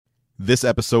This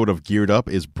episode of Geared Up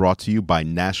is brought to you by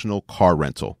National Car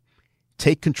Rental.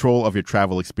 Take control of your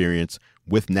travel experience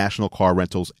with National Car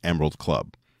Rental's Emerald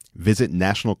Club. Visit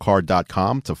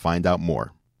nationalcar.com to find out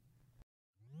more.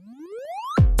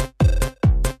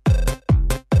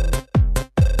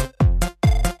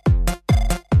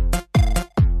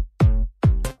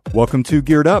 Welcome to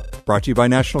Geared Up, brought to you by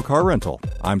National Car Rental.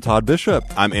 I'm Todd Bishop.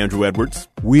 I'm Andru Edwards.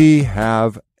 We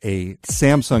have a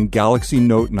Samsung Galaxy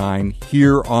Note 9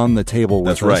 here on the table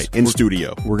with us. That's right, in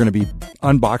studio. We're going to be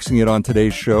unboxing it on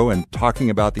today's show and talking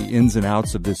about the ins and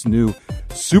outs of this new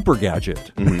super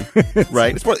gadget. Mm-hmm.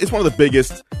 Right. It's one of the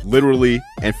biggest, literally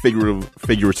and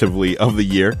figuratively, of the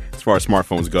year as far as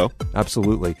smartphones go.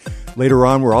 Absolutely. Later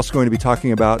on, we're also going to be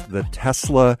talking about the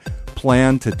Tesla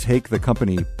plan to take the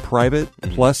company private,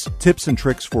 plus tips and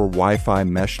tricks for Wi-Fi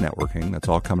mesh networking. That's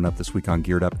all coming up this week on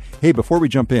Geared Up. Hey, before we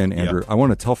jump in, Andru, I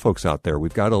want to tell folks out there,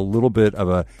 we've got a little bit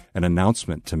of an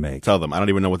announcement to make. Tell them. I don't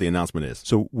even know what the announcement is.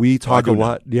 So we talk a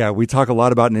lot. Yeah, we talk a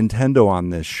lot about Nintendo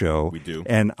on this show. We do.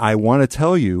 And I want to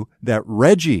tell you that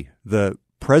Reggie, the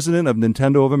president of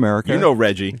Nintendo of America,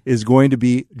 Reggie, is going to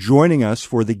be joining us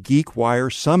for the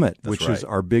GeekWire Summit, which right. is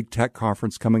our big tech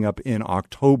conference coming up in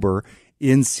October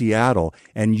in Seattle.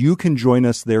 And you can join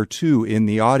us there too in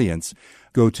the audience.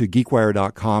 Go to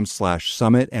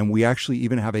geekwire.com/summit. And we actually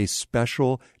even have a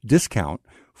special discount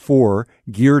for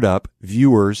Geared Up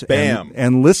viewers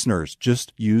and listeners.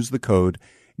 Just use the code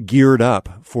Geared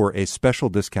Up for a special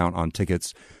discount on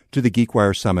tickets to the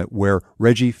GeekWire Summit, where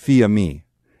Reggie Fils-Aimé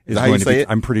is that how you going to say be. it?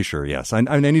 I'm pretty sure, yes. I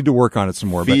need to work on it some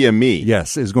more. Fils-Aimé.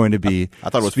 Yes, is going to be.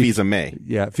 I thought it was Fils-Aimé.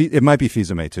 Yeah, it might be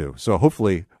Fils-Aimé too. So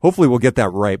hopefully we'll get that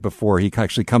right before he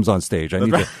actually comes on stage.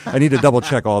 I need to double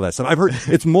check all that stuff. I've heard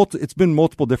it's been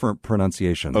multiple different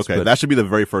pronunciations. Okay, that should be the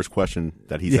very first question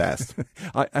that he's asked.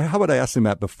 How about I ask him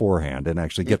that beforehand and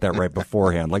actually get that right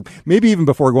beforehand? Like maybe even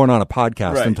before going on a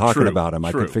podcast and talking about him,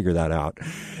 I could figure that out.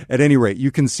 At any rate, you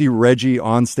can see Reggie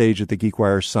on stage at the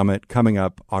GeekWire Summit coming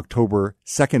up October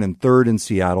 2nd and 3rd in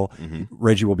Seattle.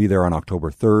 Reggie will be there on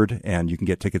October 3rd, and you can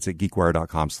get tickets at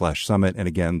geekwire.com/summit. And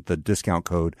again, the discount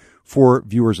code for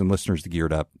viewers and listeners to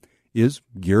Geared Up is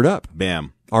Geared Up.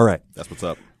 Bam. All right. That's what's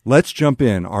up. Let's jump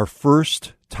in. Our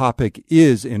first topic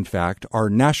is, in fact, our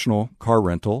National Car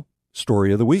Rental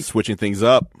Story of the Week. Switching things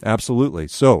up. Absolutely.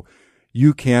 So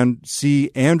you can see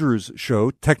Andru's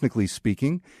show, technically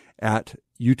speaking, at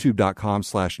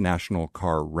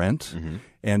youtube.com/nationalcarrent.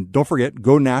 And don't forget,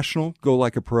 go National, go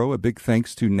like a pro. A big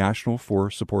thanks to National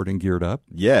for supporting Geared Up.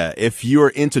 Yeah. If you're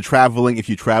into traveling, if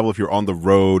you're on the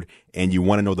road and you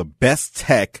want to know the best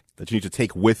tech that you need to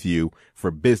take with you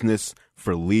for business,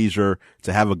 for leisure,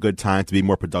 to have a good time, to be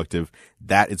more productive,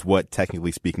 that is what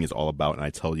Technically Speaking is all about. And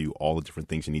I tell you all the different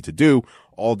things you need to do,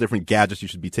 all the different gadgets you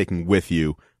should be taking with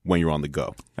you when you're on the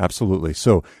go. Absolutely.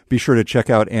 So be sure to check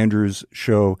out Andrew's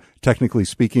show, Technically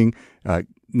Speaking.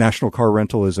 National Car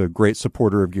Rental is a great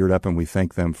supporter of Geared Up, and we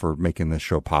thank them for making this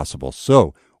show possible.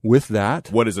 So with that,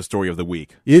 what is the story of the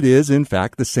week? It is, in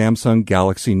fact, the Samsung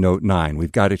Galaxy Note 9.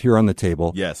 We've got it here on the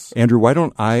table. Yes. Andru, why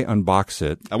don't I unbox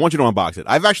it? I want you to unbox it.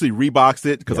 I've actually reboxed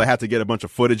it because I had to get a bunch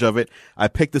of footage of it. I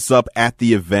picked this up at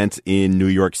the event in New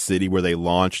York City where they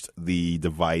launched the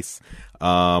device.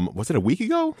 Was it a week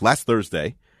ago? Last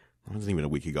Thursday. It wasn't even a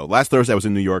week ago. Last Thursday, I was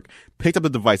in New York, picked up the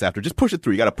device after. Just push it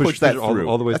through. You got to push that through.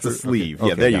 All the way That's through? a sleeve. Okay.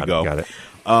 Yeah, there you go. Got it.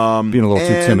 Being a little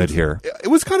too timid here. It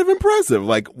was kind of impressive.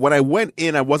 Like, when I went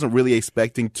in, I wasn't really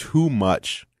expecting too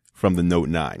much from the Note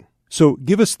 9. So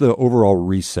give us the overall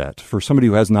reset. For somebody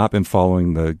who has not been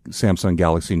following the Samsung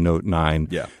Galaxy Note 9,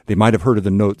 they might have heard of the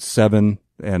Note 7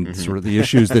 and sort of the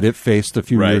issues that it faced a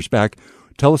few years back.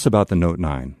 Tell us about the Note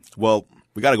 9. Well,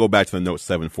 we got to go back to the Note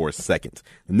 7 for a second.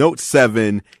 The Note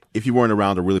 7, if you weren't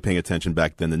around or really paying attention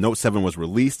back then, the Note 7 was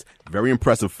released. Very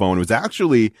impressive phone. It was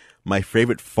actually my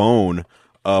favorite phone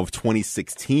of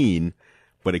 2016,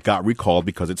 but it got recalled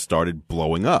because it started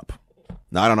blowing up.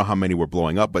 Now, I don't know how many were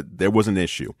blowing up, but there was an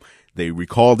issue. They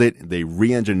recalled it, they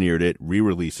re-engineered it,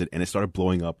 re-released it, and it started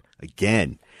blowing up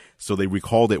again. So they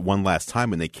recalled it one last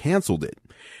time and they canceled it.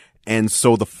 And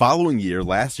so the following year,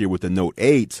 last year with the Note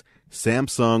 8,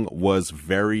 Samsung was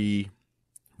very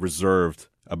reserved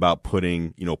about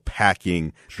packing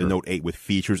the Note 8 with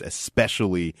features,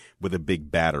 especially with a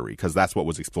big battery, because that's what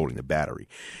was exploding, the battery.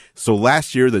 So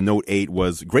last year, the Note 8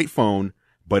 was a great phone,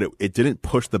 but it didn't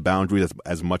push the boundaries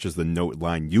as much as the Note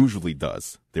line usually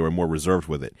does. They were more reserved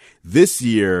with it. This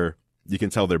year, you can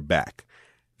tell they're back.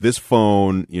 This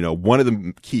phone, one of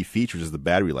the key features is the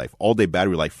battery life. All-day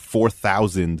battery life,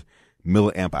 4,000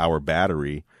 milliamp hour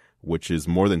battery, which is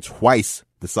more than twice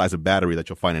the size of battery that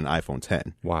you'll find in an iPhone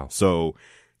 10. Wow. So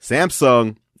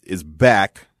Samsung is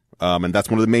back And that's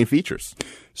one of the main features.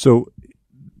 So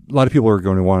a lot of people are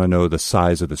going to want to know the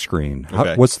size of the screen.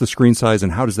 Okay. What's the screen size,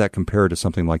 and how does that compare to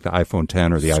something like the iPhone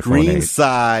 10 or the iPhone 8? Screen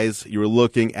size, you're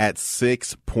looking at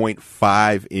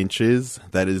 6.5 inches.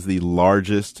 That is the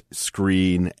largest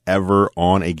screen ever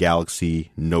on a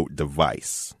Galaxy Note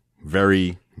device.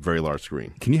 Very, very large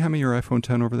screen. Can you hand me your iPhone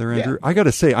 10 over there, Andrew? Yeah. I got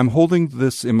to say, I'm holding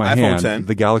this in my iPhone hand, 10.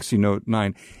 the Galaxy Note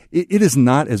 9. It is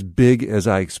not as big as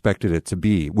I expected it to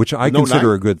be, which I Note consider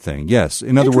 9? a good thing. Yes.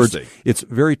 In other words, Interesting. it's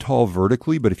very tall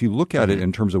vertically, but if you look at it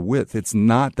in terms of width, it's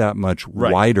not that much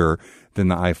wider than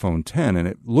the iPhone 10. And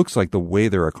it looks like the way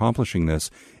they're accomplishing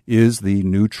this is the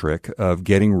new trick of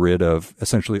getting rid of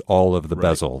essentially all of the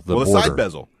bezel, the border. The side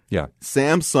bezel. Yeah.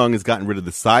 Samsung has gotten rid of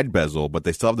the side bezel, but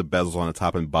they still have the bezels on the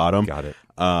top and bottom. Got it.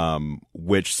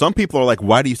 Which some people are like,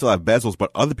 why do you still have bezels? But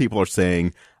other people are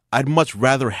saying, I'd much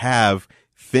rather have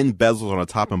thin bezels on the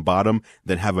top and bottom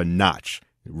than have a notch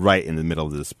right in the middle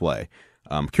of the display.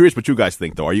 Curious what you guys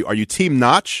think, though. Are you team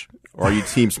notch or are you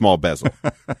team small bezel?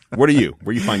 Where do you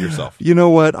find yourself? You know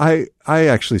what? I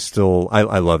actually still,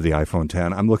 I love the iPhone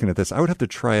 10. I'm looking at this. I would have to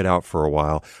try it out for a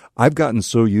while. I've gotten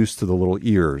so used to the little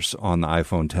ears on the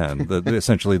iPhone 10,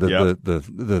 essentially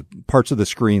the parts of the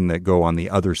screen that go on the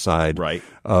other side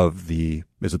of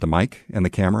is it the mic and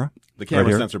the camera? The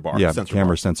camera sensor bar. Yeah,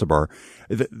 camera sensor bar.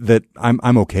 That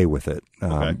I'm okay with it.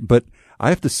 Okay. But I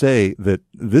have to say that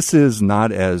this is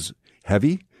not as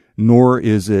heavy, nor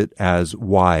is it as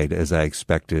wide as I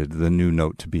expected the new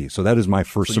Note to be. So that is my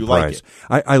first surprise.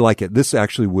 I like it. This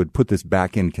actually would put this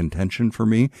back in contention for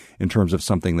me in terms of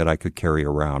something that I could carry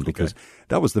around, because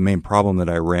that was the main problem that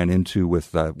I ran into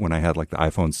with when I had like the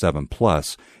iPhone 7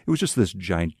 Plus. It was just this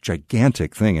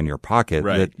gigantic thing in your pocket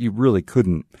that you really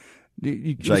couldn't.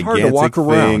 It's hard to walk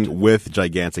around thing with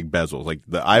gigantic bezels. Like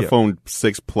the iPhone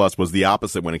 6 Plus was the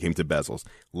opposite when it came to bezels.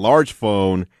 Large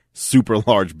phone, super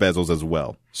large bezels as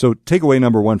well. So takeaway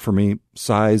number one for me,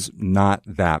 size not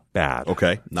that bad.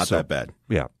 Okay, not that bad.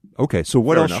 Yeah. Okay, so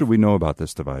what else should we know about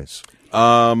this device?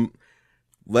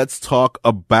 Let's talk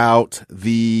about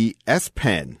the S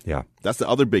Pen. Yeah. That's the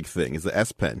other big thing, is the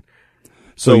S Pen.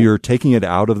 So you're taking it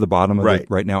out of the bottom of it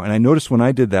right now. And I noticed when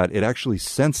I did that, it actually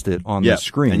sensed it on the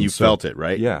screen. And you felt it,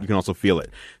 right? Yeah. You can also feel it.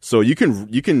 So you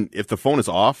can, if the phone is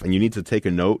off and you need to take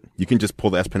a note, you can just pull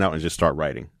the S Pen out and just start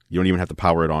writing. You don't even have to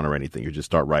power it on or anything. You just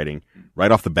start writing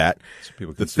right off the bat.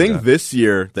 So the thing this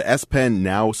year, the S Pen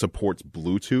now supports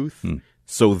Bluetooth.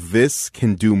 So this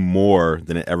can do more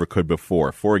than it ever could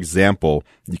before. For example,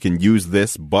 you can use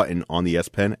this button on the S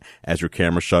Pen as your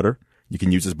camera shutter. You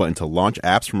can use this button to launch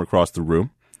apps from across the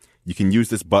room. You can use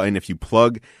this button if you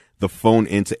plug the phone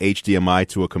into HDMI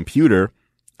to a computer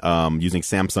using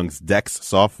Samsung's DeX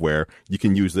software. You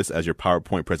can use this as your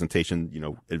PowerPoint presentation,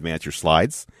 advance your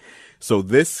slides. So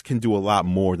this can do a lot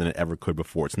more than it ever could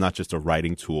before. It's not just a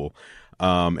writing tool.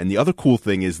 And the other cool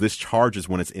thing is this charges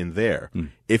when it's in there.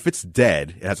 If it's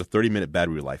dead, it has a 30-minute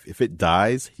battery life. If it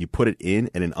dies, you put it in,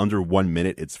 and in under 1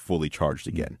 minute, it's fully charged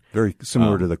again. Very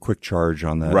similar to the quick charge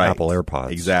on the Apple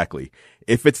AirPods. Exactly.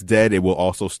 If it's dead, it will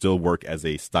also still work as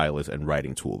a stylus and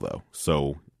writing tool, though.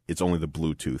 So it's only the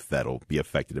Bluetooth that'll be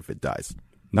affected if it dies.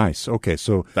 Nice. Okay,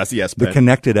 so that's the S Pen. The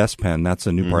connected S Pen, that's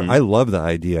a new part. I love the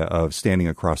idea of standing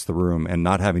across the room and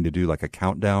not having to do like a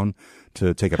countdown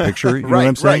to take a picture. You know what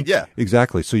I'm saying? Right, yeah.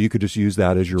 Exactly. So you could just use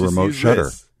that as your remote shutter.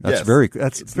 This. That's yes. very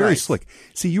nice. slick.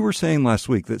 See, you were saying last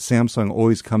week that Samsung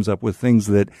always comes up with things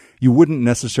that you wouldn't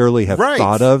necessarily have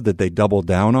thought of, that they double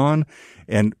down on.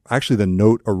 And actually the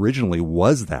Note originally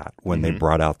was that when they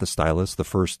brought out the stylus, the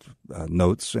first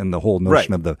notes, and the whole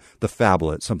notion of the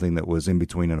phablet, something that was in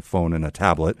between a phone and a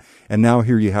tablet. And now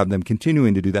here you have them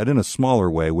continuing to do that in a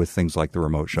smaller way with things like the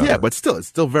remote shutter. Yeah, but still, it's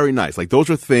still very nice. Like those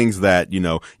are things that,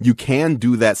 you can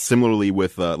do that similarly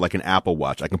with like an Apple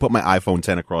Watch. I can put my iPhone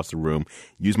 10 across the room,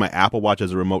 use my Apple Watch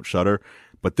as a remote shutter.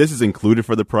 But this is included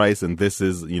for the price, and this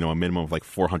is, a minimum of like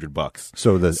 $400.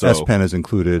 So the S Pen is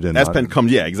included, and S Pen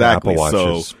comes, exactly. Apple Watch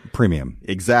is premium.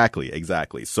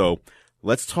 Exactly. So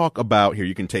let's talk about here.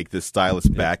 You can take this stylus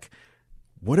back.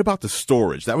 What about the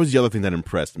storage? That was the other thing that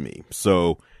impressed me.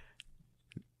 So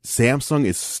Samsung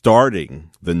is starting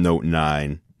the Note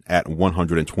 9 at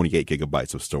 128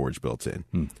 gigabytes of storage built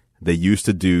in. They used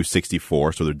to do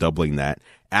 64, so they're doubling that.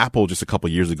 Apple just a couple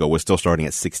years ago was still starting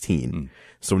at 16.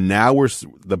 So now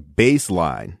the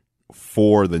baseline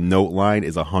for the Note line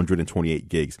is 128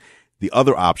 gigs. The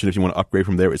other option, if you want to upgrade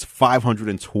from there, is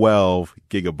 512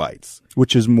 gigabytes.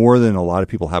 Which is more than a lot of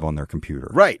people have on their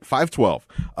computer. Right, 512.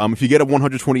 If you get a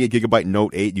 128 gigabyte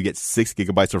Note 8, you get 6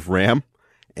 gigabytes of RAM.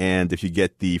 And if you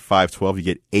get the 512, you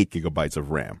get 8 gigabytes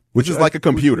of RAM, which is like a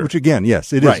computer. Which again,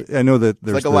 yes, it is. I know that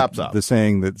there's like a laptop. The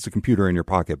saying that it's a computer in your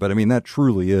pocket, but I mean, that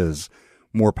truly is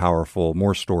more powerful,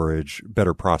 more storage,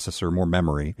 better processor, more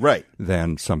memory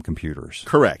than some computers.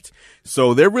 Correct.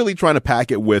 So they're really trying to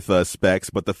pack it with specs,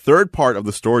 but the third part of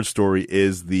the storage story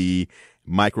is the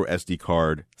micro SD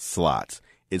card slot.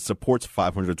 It supports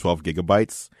 512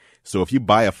 gigabytes. So if you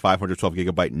buy a 512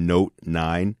 gigabyte Note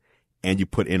 9 and you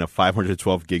put in a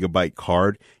 512 gigabyte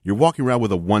card, you're walking around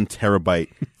with a 1 terabyte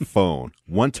phone,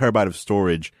 1 terabyte of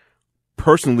storage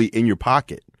personally in your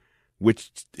pocket,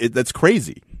 that's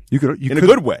crazy. You could in a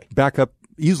good way.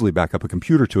 Easily back up a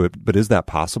computer to it, but is that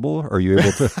possible? Are you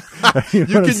able to? You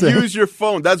can use your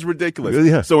phone. That's ridiculous.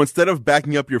 Yeah. So instead of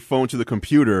backing up your phone to the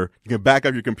computer, you can back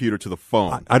up your computer to the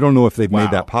phone. I don't know if they've made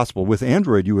that possible. With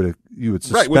Android, you would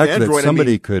suspect Android, that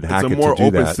somebody could hack it to do that. It's a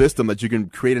more open system that you can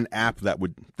create an app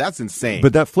that's insane.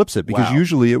 But that flips it, because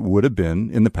usually it would have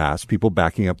been in the past people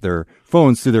backing up their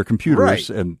phones to their computers,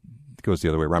 and it goes the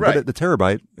other way around. But the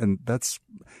terabyte, and that's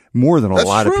more than a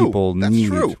lot of people need.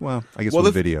 True. Well, I guess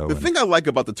with video. The thing I like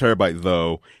about the terabyte,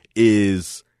 though,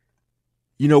 is,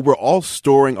 we're all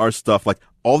storing our stuff. Like,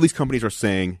 all these companies are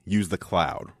saying use the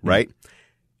cloud, right? Mm-hmm.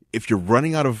 If you're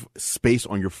running out of space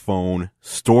on your phone,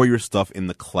 store your stuff in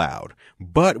the cloud.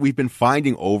 But we've been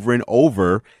finding over and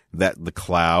over that the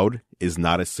cloud is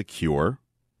not as secure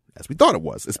as we thought it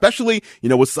was, especially,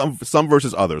 with some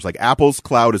versus others. Like, Apple's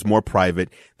cloud is more private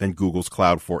than Google's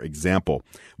cloud, for example.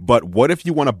 But what if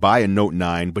you want to buy a Note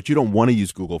 9, but you don't want to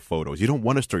use Google Photos? You don't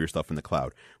want to store your stuff in the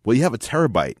cloud. Well, you have a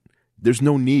terabyte. There's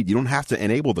no need. You don't have to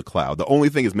enable the cloud. The only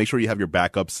thing is make sure you have your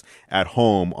backups at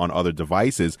home on other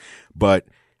devices. But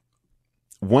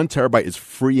 1 terabyte is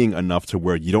freeing enough to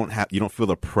where you don't feel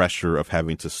the pressure of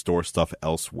having to store stuff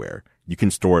elsewhere. You can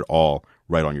store it all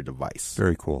right on your device.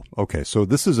 Very cool. Okay, so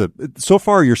so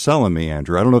far you're selling me,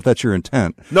 Andrew. I don't know if that's your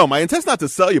intent. No, my intent's not to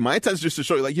sell you. My intent's just to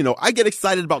show you, I get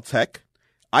excited about tech.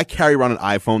 I carry around an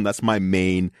iPhone. That's my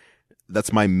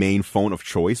main phone of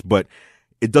choice, but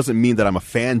it doesn't mean that I'm a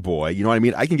fanboy. You know what I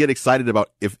mean? I can get excited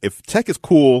about if tech is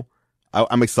cool,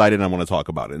 I'm excited and I want to talk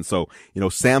about it. And so,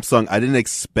 Samsung, I didn't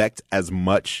expect as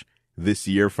much this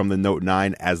year from the Note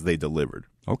 9 as they delivered.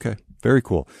 Okay. Very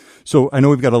cool. So I know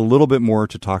we've got a little bit more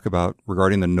to talk about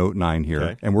regarding the Note 9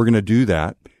 here, and we're going to do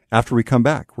that after we come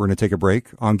back. We're going to take a break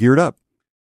on Geared Up.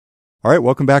 All right,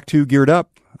 welcome back to Geared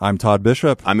Up. I'm Todd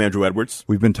Bishop. I'm Andrew Edwards.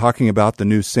 We've been talking about the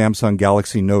new Samsung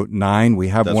Galaxy Note 9. We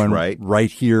have one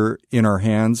right here in our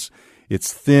hands.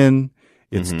 It's thin.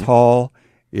 It's tall.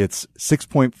 It's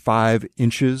 6.5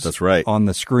 inches on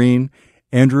the screen.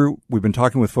 Andrew, we've been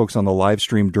talking with folks on the live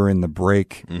stream during the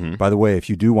break. Mm-hmm. By the way, if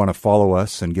you do want to follow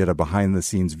us and get a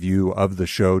behind-the-scenes view of the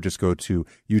show, just go to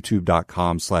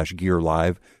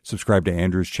youtube.com/gearlive, subscribe to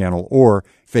Andrew's channel, or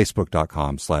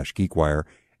facebook.com/geekwire.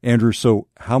 Andrew, so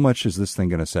how much is this thing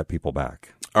going to set people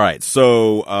back? All right,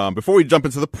 so before we jump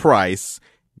into the price,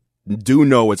 do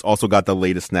know it's also got the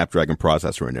latest Snapdragon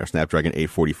processor in there, Snapdragon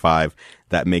 845.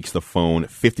 That makes the phone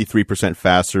 53%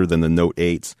 faster than the Note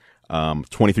 8.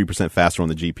 23% faster on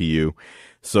the GPU.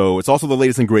 So it's also the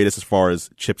latest and greatest as far as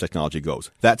chip technology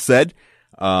goes. That said,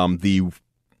 the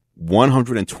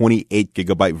 128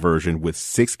 gigabyte version with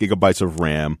 6 gigabytes of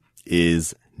RAM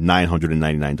is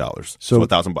 $999. So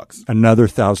 $1,000. Another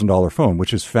 $1,000 phone,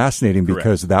 which is fascinating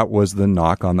because that was the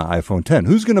knock on the iPhone 10.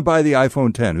 Who's going to buy the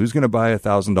iPhone 10? Who's going to buy a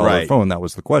 $1,000 phone? That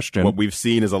was the question. What we've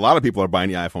seen is a lot of people are buying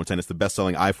the iPhone 10. It's the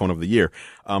best-selling iPhone of the year.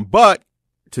 But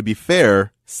to be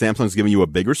fair, Samsung's giving you a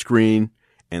bigger screen,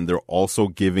 and they're also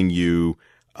giving you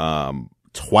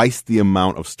twice the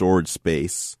amount of storage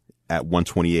space at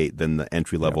 128 than the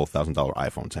entry-level $1,000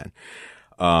 iPhone 10,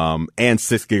 and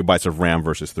 6 gigabytes of RAM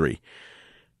versus 3.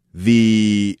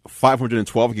 The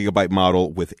 512 gigabyte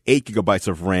model with 8 gigabytes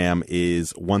of RAM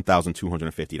is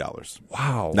 $1,250.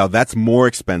 Wow! Now that's more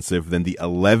expensive than the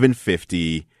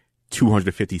 1150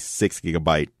 256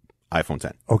 gigabyte iPhone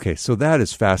 10. Okay, so that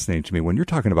is fascinating to me. When you're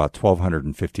talking about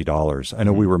 $1,250, I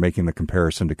know we were making the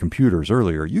comparison to computers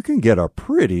earlier. You can get a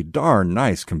pretty darn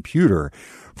nice computer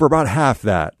for about half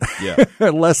that. Yeah.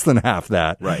 Less than half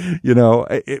that. Right.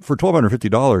 For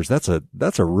 $1,250,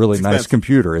 that's a really nice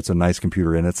computer. It's a nice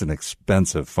computer and it's an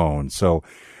expensive phone. So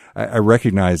I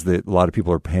recognize that a lot of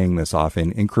people are paying this off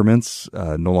in increments,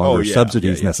 no longer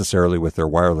subsidies necessarily with their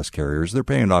wireless carriers. They're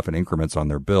paying it off in increments on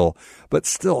their bill, but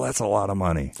still, that's a lot of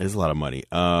money. It is a lot of money.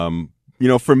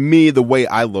 For me, the way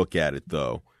I look at it,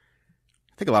 though,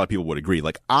 I think a lot of people would agree.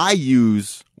 Like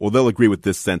they'll agree with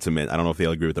this sentiment. I don't know if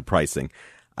they'll agree with the pricing.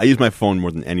 I use my phone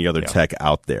more than any other tech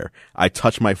out there. I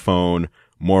touch my phone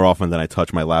more often than I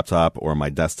touch my laptop or my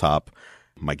desktop.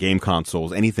 my game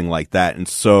consoles, anything like that. And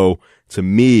so to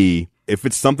me, if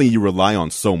it's something you rely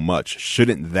on so much,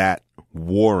 shouldn't that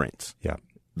warrant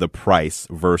the price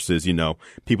versus,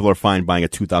 people are fine buying a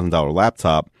 $2,000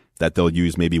 laptop that they'll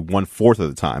use maybe 1/4 of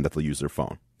the time that they'll use their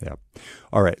phone. Yeah.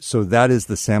 All right. So that is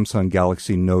the Samsung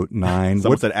Galaxy Note 9.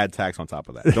 Someone said add tax on top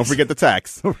of that. Don't forget the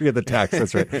tax. Don't forget the tax.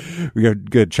 That's right. We got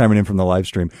good chiming in from the live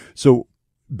stream. So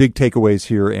big takeaways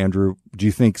here, Andrew. Do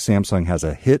you think Samsung has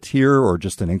a hit here or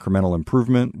just an incremental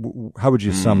improvement? How would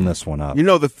you sum this one up?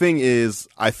 The thing is,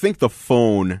 I think the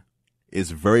phone is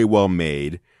very well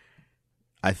made.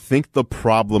 I think the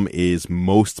problem is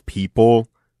most people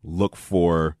look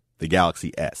for the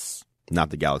Galaxy S,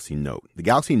 not the Galaxy Note. The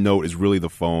Galaxy Note is really the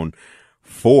phone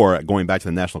for, going back to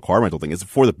the national car rental thing, it's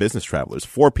for the business travelers,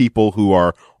 for people who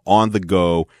are on the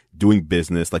go doing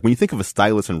business. Like when you think of a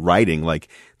stylus and writing, like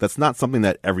that's not something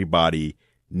that everybody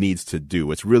needs to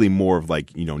do. It's really more of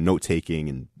like, note taking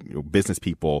and business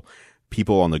people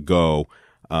on the go,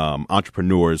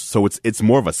 entrepreneurs. So it's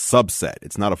more of a subset.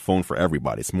 It's not a phone for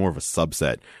everybody. It's more of a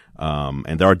subset.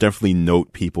 And there are definitely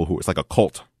Note people who, it's like a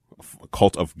cult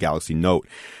of Galaxy Note.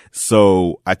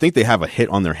 So I think they have a hit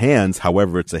on their hands.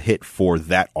 However, it's a hit for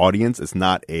that audience. It's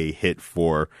not a hit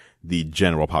for the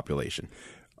general population.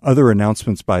 Other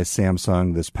announcements by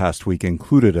Samsung this past week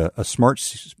included a smart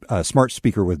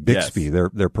speaker with Bixby,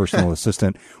 their personal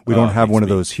assistant. We don't have one of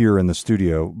those here in the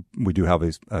studio. We do have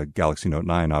a Galaxy Note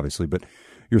 9, obviously, but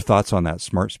your thoughts on that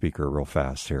smart speaker real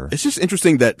fast here. It's just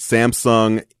interesting that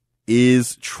Samsung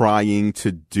is trying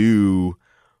to do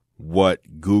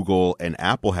what Google and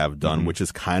Apple have done, which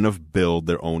is kind of build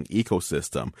their own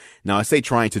ecosystem. Now, I say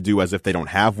trying to do as if they don't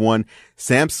have one.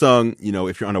 Samsung,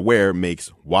 if you're unaware,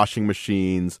 makes washing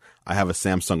machines. I have a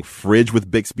Samsung fridge with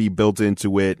Bixby built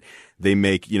into it. They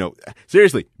make,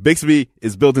 seriously, Bixby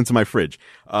is built into my fridge.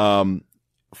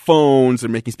 Phones, they're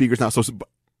making speakers now. So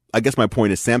I guess my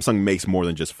point is Samsung makes more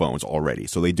than just phones already.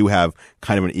 So they do have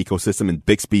kind of an ecosystem, and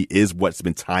Bixby is what's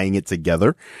been tying it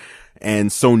together.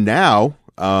 And so now,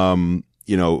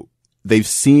 they've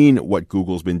seen what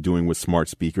Google's been doing with smart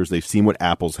speakers. They've seen what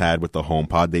Apple's had with the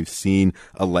HomePod. They've seen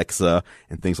Alexa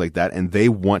and things like that. And they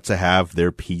want to have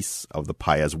their piece of the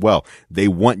pie as well. They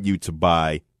want you to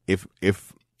buy, if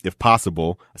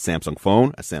possible, a Samsung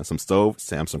phone, a Samsung stove,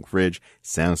 Samsung fridge,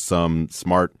 Samsung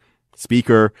smart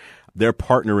speaker. They're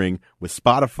partnering with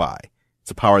Spotify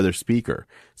to power their speaker.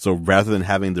 So rather than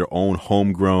having their own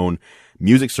homegrown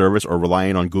music service or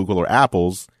relying on Google or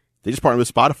Apple's, they just partnered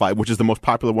with Spotify, which is the most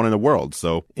popular one in the world.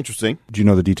 So interesting. Do you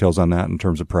know the details on that in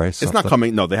terms of price? It's not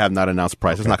coming. No, they have not announced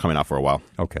price. Okay. It's not coming out for a while.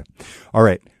 Okay. All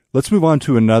right. Let's move on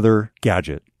to another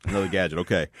gadget. Another gadget.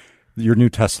 Okay. Your new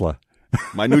Tesla.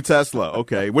 My new Tesla.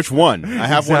 Okay. Which one? I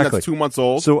have one that's 2 months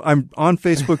old. So I'm on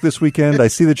Facebook this weekend. I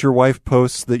see that your wife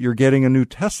posts that you're getting a new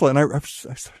Tesla. And I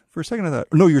for a second I thought,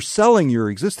 no, you're selling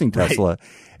your existing Tesla. Right.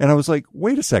 And I was like,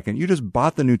 wait a second. You just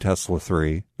bought the new Tesla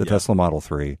 3, the Tesla Model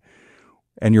 3.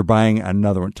 And you're buying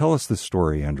another one. Tell us this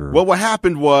story, Andrew. Well, what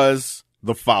happened was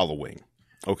the following.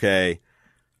 Okay.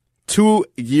 2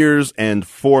 years and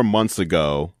 4 months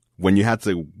ago, when you had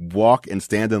to walk and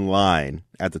stand in line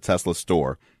at the Tesla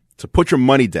store to put your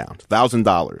money down,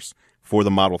 $1,000 for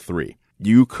the Model 3,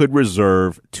 you could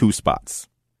reserve 2 spots.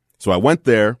 So I went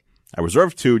there. I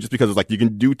reserved 2 just because it's like, you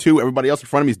can do 2. Everybody else in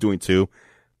front of me is doing 2.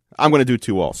 I'm going to do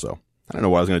 2 also. I don't know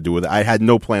what I was going to do with it. I had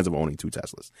no plans of owning 2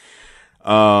 Teslas.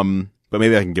 But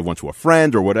maybe I can give one to a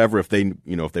friend or whatever if they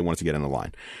wanted to get in the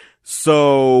line.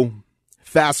 So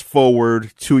fast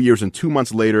forward 2 years and 2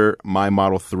 months later, my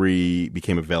Model 3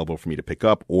 became available for me to pick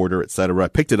up, order, etc. I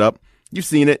picked it up. You've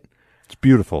seen it. It's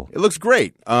beautiful. It looks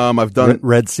great. I've done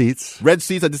red seats. Red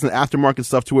seats. I did some aftermarket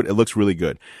stuff to it. It looks really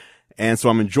good. And so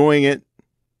I'm enjoying it.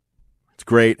 It's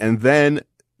great. And then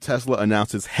Tesla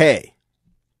announces, hey,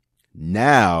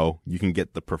 now you can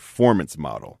get the performance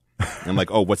model. I'm like,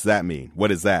 oh, what's that mean?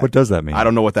 What is that? What does that mean? I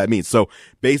don't know what that means. So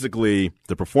basically,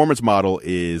 the performance model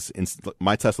is,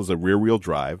 my Tesla's a rear-wheel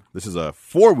drive. This is a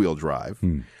 4-wheel drive.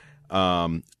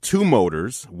 2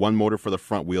 motors, 1 motor for the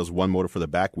front wheels, 1 motor for the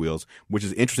back wheels, which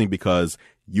is interesting because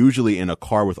usually in a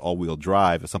car with all-wheel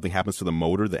drive, if something happens to the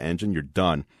motor, the engine, you're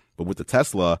done. But with the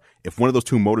Tesla, if one of those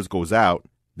 2 motors goes out,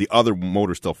 the other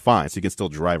motor's still fine, so you can still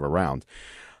drive around.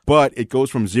 But it goes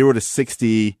from 0 to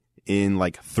 60 in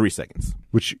like 3 seconds.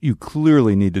 Which you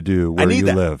clearly need to do where you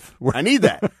live. I need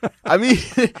that. I mean,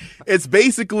 it's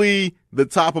basically the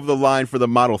top of the line for the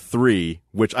Model 3,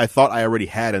 which I thought I already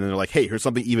had. And then they're like, hey, here's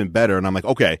something even better. And I'm like,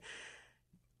 okay,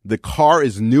 the car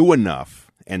is new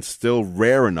enough and still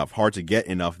rare enough, hard to get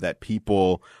enough that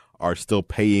people are still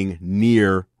paying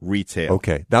near retail.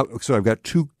 Okay. So I've got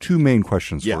two main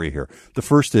questions for you here. The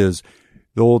first is,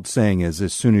 The old saying is,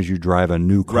 as soon as you drive a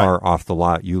new car off the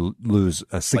lot, you lose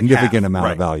a significant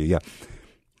amount of value. Yeah.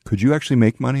 Could you actually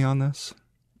make money on this?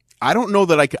 I don't know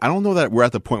that I don't know that we're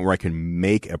at the point where I can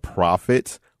make a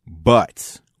profit,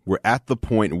 but we're at the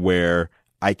point where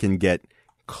I can get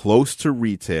close to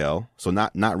retail. So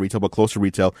not retail, but close to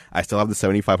retail. I still have the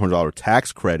 $7,500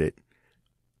 tax credit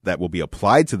that will be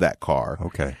applied to that car.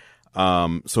 Okay.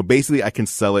 So basically I can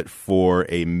sell it for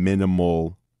a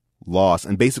minimal loss.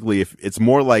 And basically if it's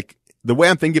more like the way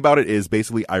I'm thinking about it is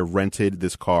basically I rented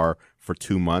this car for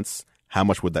 2 months. How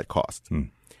much would that cost?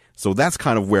 So that's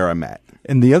kind of where I'm at.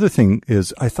 And the other thing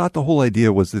is, I thought the whole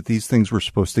idea was that these things were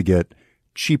supposed to get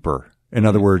cheaper. In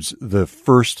other words, the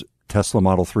first Tesla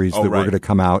Model 3s that were going to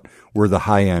come out were the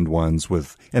high-end ones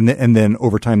with, and then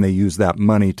over time they use that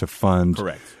money to fund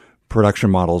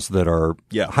production models that are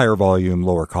higher volume,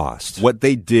 lower cost. What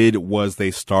they did was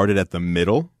they started at the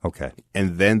middle. Okay.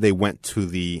 And then they went to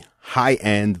the high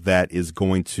end that is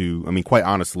going to, I mean, quite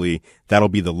honestly, that'll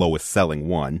be the lowest selling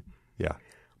one. Yeah.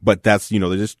 But that's, they're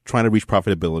just trying to reach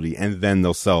profitability, and then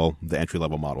they'll sell the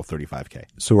entry-level model, $35K.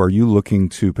 So are you looking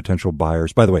to potential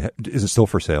buyers? By the way, is it still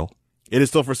for sale? It is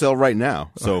still for sale right now.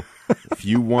 So if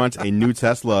you want a new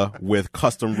Tesla with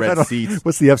custom red seats.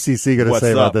 What's the FCC going to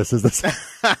say about this? Is this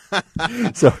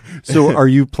so are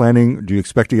you planning, do you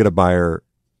expect to get a buyer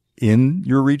in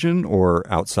your region or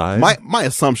outside? My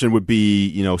assumption would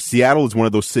be, Seattle is one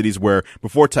of those cities where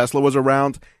before Tesla was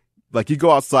around, like you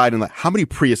go outside and like, how many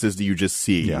Priuses do you just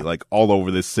see like all over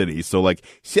this city? So like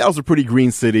Seattle's a pretty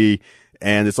green city,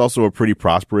 and it's also a pretty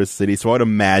prosperous city. So I'd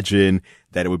imagine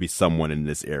that it would be someone in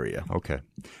this area. Okay.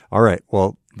 All right.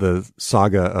 Well, the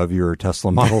saga of your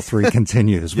Tesla Model 3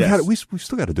 continues. We've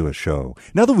still got to do a show.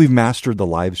 Now that we've mastered the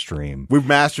live stream. We've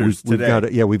mastered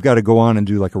today. We've got to go on and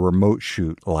do like a remote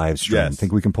shoot live stream. Yes.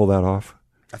 Think we can pull that off?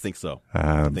 I think so.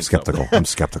 I'm skeptical. I'm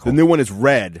skeptical. The new one is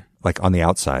red. Like on the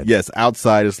outside. Yes.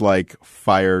 Outside is like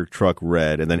fire truck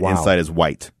red, and then inside is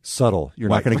white. Subtle. You're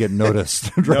not going to get noticed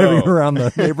driving around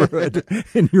the neighborhood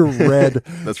in your red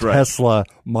Tesla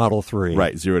Model 3.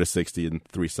 Right. 0 to 60 in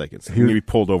 3 seconds. You're going to be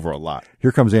pulled over a lot.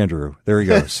 Here comes Andru. There he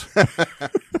goes.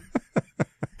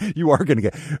 You are going to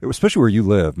get, especially where you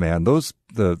live, man.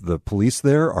 The police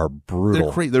there are brutal.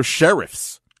 They're crazy. They're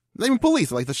sheriffs. Not even police.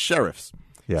 They're like the sheriffs.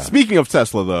 Yeah. Speaking of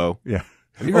Tesla, though. Yeah.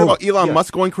 Have you heard about Elon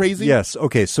Musk going crazy? Yes.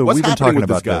 Okay. So What's we've been talking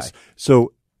about this this.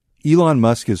 So Elon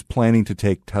Musk is planning to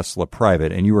take Tesla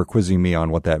private, and you were quizzing me on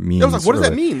what that means. I was like, what does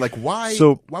that mean? Like, why?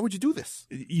 So why would you do this?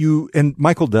 And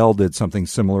Michael Dell did something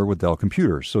similar with Dell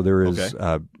Computers. So there is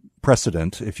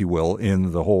precedent, if you will,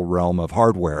 in the whole realm of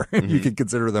hardware. You could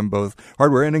consider them both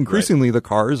hardware, and increasingly the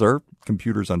cars are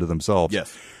computers unto themselves.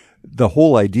 Yes. The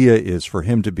whole idea is for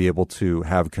him to be able to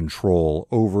have control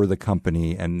over the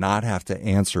company and not have to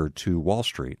answer to Wall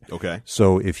Street. Okay.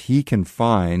 So if he can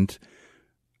find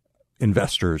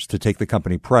investors to take the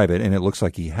company private, and it looks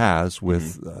like he has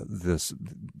with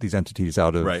these entities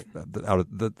out of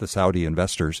the Saudi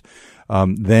investors,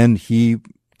 then he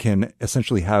can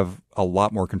essentially have a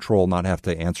lot more control, not have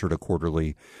to answer to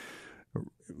quarterly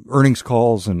earnings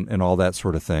calls and all that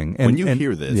sort of thing. And when you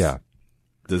hear this,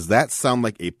 does that sound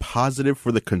like a positive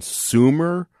for the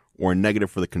consumer or a negative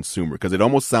for the consumer? Because it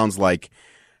almost sounds like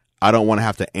I don't want to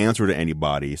have to answer to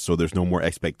anybody, so there's no more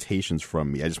expectations from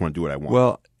me. I just want to do what I want.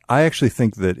 Well, I actually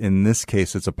think that in this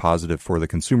case, it's a positive for the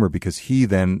consumer because he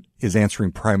then is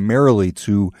answering primarily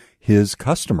to his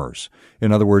customers.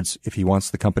 In other words, if he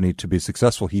wants the company to be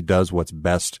successful, he does what's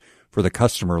best for the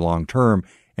customer long term,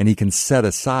 and he can set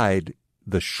aside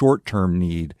the short-term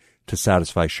need to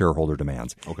satisfy shareholder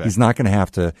demands. Okay. He's not going to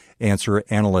have to answer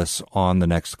analysts on the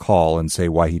next call and say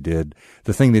why he did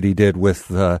the thing that he did with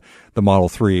the Model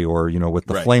 3 or, with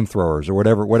the flamethrowers or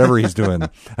whatever he's doing.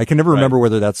 I can never remember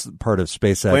whether that's part of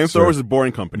SpaceX. Flamethrowers is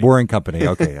Boring Company. Boring Company.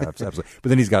 Okay. Absolutely. But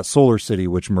then he's got Solar City,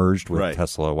 which merged with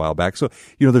Tesla a while back. So,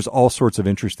 there's all sorts of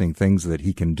interesting things that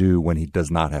he can do when he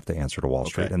does not have to answer to Wall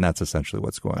Street. And that's essentially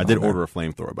what's going on. I did order a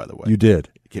flamethrower, by the way. You did.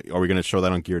 Are we going to show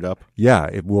that on Geared Up? Yeah.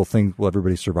 Will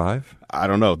everybody survive? I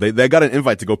don't know. They got an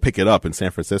invite to go pick it up in San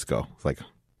Francisco. It's like,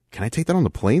 can I take that on the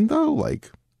plane though?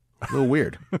 Like, a little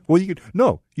weird. Well,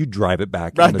 you drive it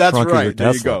back in the trunk of your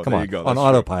Tesla. There you go. On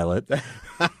autopilot.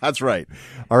 That's right.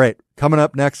 All right. Coming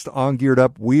up next on Geared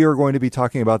Up, we are going to be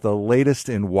talking about the latest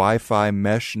in Wi-Fi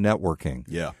mesh networking.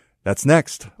 Yeah. That's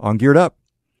next on Geared Up.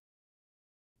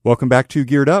 Welcome back to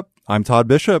Geared Up. I'm Todd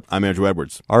Bishop. I'm Andru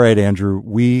Edwards. All right, Andru,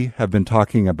 we have been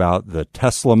talking about the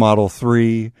Tesla Model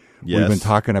 3. Yes. We've been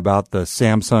talking about the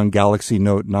Samsung Galaxy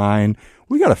Note 9.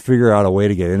 We got to figure out a way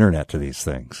to get internet to these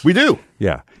things. We do.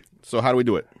 Yeah. So how do we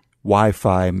do it?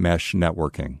 Wi-Fi mesh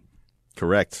networking.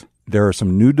 Correct. there are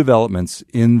some new developments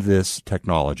in this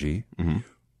technology. Mm-hmm.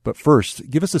 But first,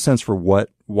 give us a sense for what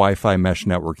Wi-Fi mesh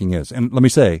networking is. And let me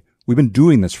say, we've been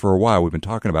doing this for a while. We've been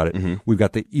talking about it. Mm-hmm. We've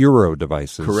got the Eero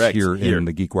devices here in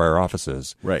the GeekWire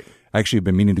offices. Right. I actually have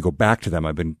been meaning to go back to them.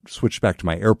 I've been switched back to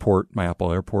my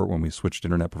Apple airport when we switched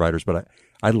internet providers. But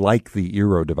I like the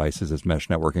Eero devices as mesh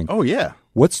networking. Oh, yeah.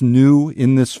 What's new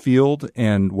in this field,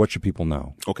 and what should people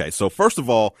know? Okay, so first of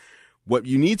all, what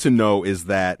you need to know is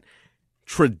that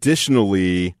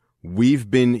traditionally we've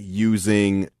been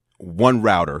using one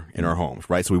router in our homes,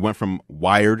 right? So we went from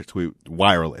wired to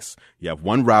wireless. You have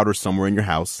one router somewhere in your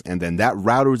house, and then that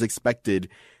router is expected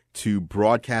to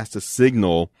broadcast a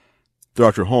signal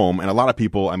throughout your home. And a lot of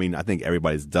people, I mean, I think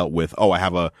everybody's dealt with, I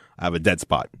have a dead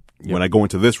spot. Yep. When I go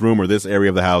into this room or this area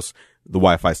of the house, the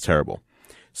Wi-Fi is terrible.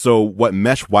 So what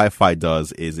Mesh Wi-Fi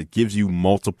does is it gives you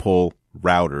multiple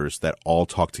routers that all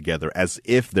talk together as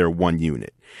if they're one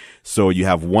unit. So you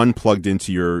have one plugged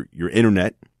into your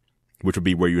internet, which would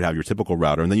be where you have your typical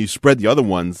router, and then you spread the other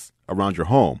ones around your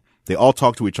home. They all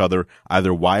talk to each other,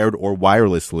 either wired or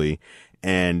wirelessly,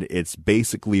 and it's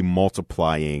basically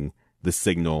multiplying the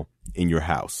signal in your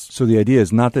house. So the idea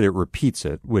is not that it repeats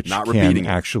it, which can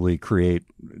actually create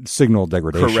signal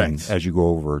degradation as you go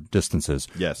over distances.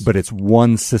 Yes. But it's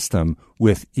one system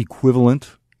with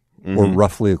equivalent or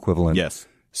roughly equivalent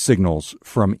signals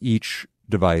from each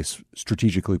device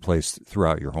strategically placed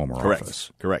throughout your home or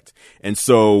office. Correct. And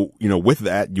so, with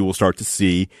that, you will start to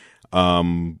see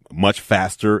much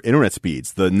faster internet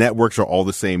speeds. The networks are all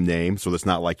the same name, so it's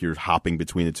not like you're hopping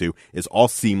between the two. It's all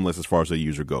seamless as far as the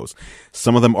user goes.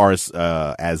 Some of them are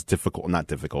as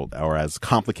difficult, or as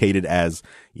complicated as,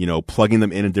 plugging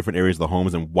them in different areas of the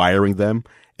homes and wiring them.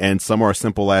 And some are as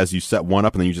simple as you set one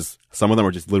up and then some of them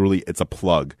are just literally, it's a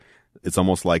plug. It's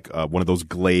almost like one of those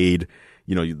Glade,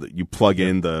 you plug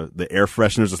in the air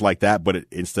fresheners just like that, but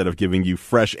instead of giving you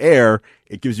fresh air,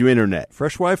 it gives you internet.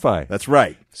 Fresh Wi-Fi. That's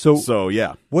right. So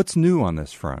yeah. What's new on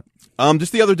this front?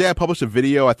 Just the other day, I published a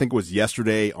video, I think it was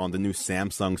yesterday, on the new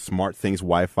Samsung SmartThings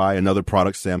Wi-Fi, another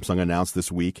product Samsung announced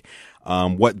this week.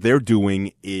 What they're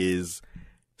doing is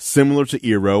similar to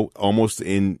Eero, almost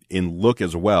in look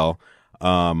as well,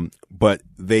 but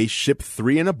they ship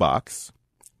 3 in a box.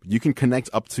 You can connect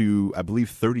up to, I believe,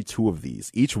 32 of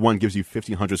these. Each one gives you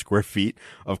 1,500 square feet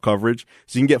of coverage.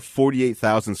 So you can get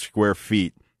 48,000 square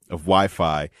feet of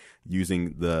Wi-Fi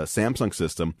using the Samsung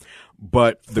system.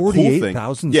 But the cool thing,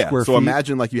 48,000 square feet? So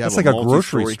imagine like you have That's like a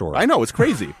grocery store. I know, it's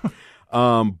crazy.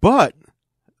 But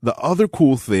the other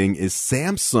cool thing is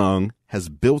Samsung has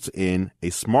built in a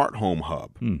smart home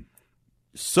hub.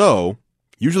 So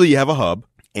usually you have a hub,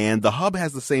 and the hub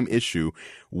has the same issue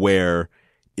where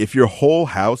if your whole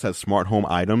house has smart home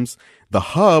items, the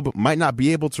hub might not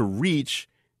be able to reach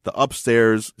the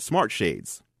upstairs smart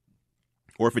shades.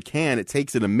 Or if it can, it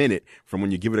takes it a minute from when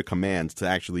you give it a command to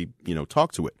actually,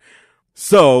 talk to it.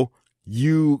 So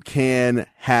you can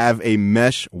have a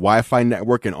mesh Wi-Fi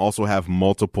network and also have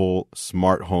multiple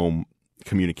smart home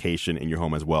communication in your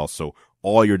home as well. So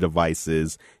all your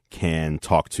devices can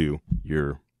talk to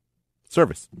your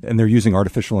service. And they're using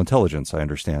artificial intelligence, I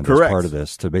understand, as part of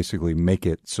this to basically make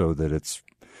it so that it's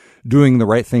doing the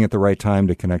right thing at the right time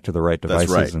to connect to the right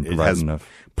devices and provide enough.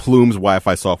 Plume's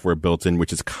Wi-Fi software built in,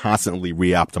 which is constantly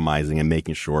re-optimizing and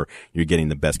making sure you're getting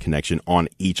the best connection on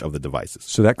each of the devices.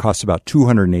 So that costs about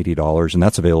 $280, and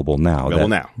that's available now.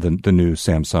 The new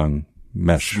Samsung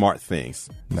Mesh SmartThings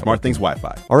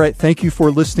Wi-Fi. All right. Thank you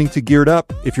for listening to Geared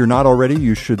Up. If you're not already,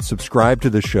 you should subscribe to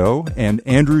the show and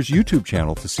Andrew's YouTube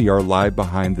channel to see our live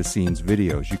behind the scenes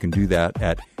videos. You can do that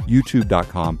at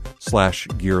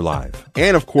youtube.com/gearlive.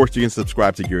 And of course, you can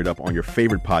subscribe to Geared Up on your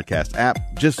favorite podcast app.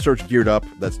 Just search Geared Up.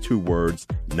 That's 2 words,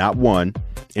 not one,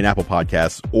 in Apple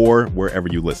Podcasts or wherever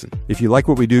you listen. If you like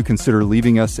what we do, consider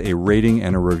leaving us a rating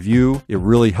and a review. It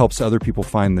really helps other people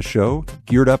find the show.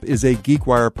 Geared Up is a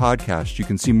GeekWire podcast. You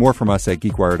can see more from us at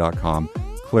geekwire.com.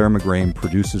 Claire McGrane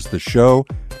produces the show.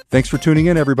 Thanks for tuning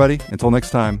in, everybody. Until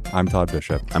next time, I'm Todd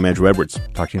Bishop. I'm Andrew Edwards.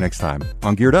 Talk to you next time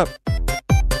on Geared Up.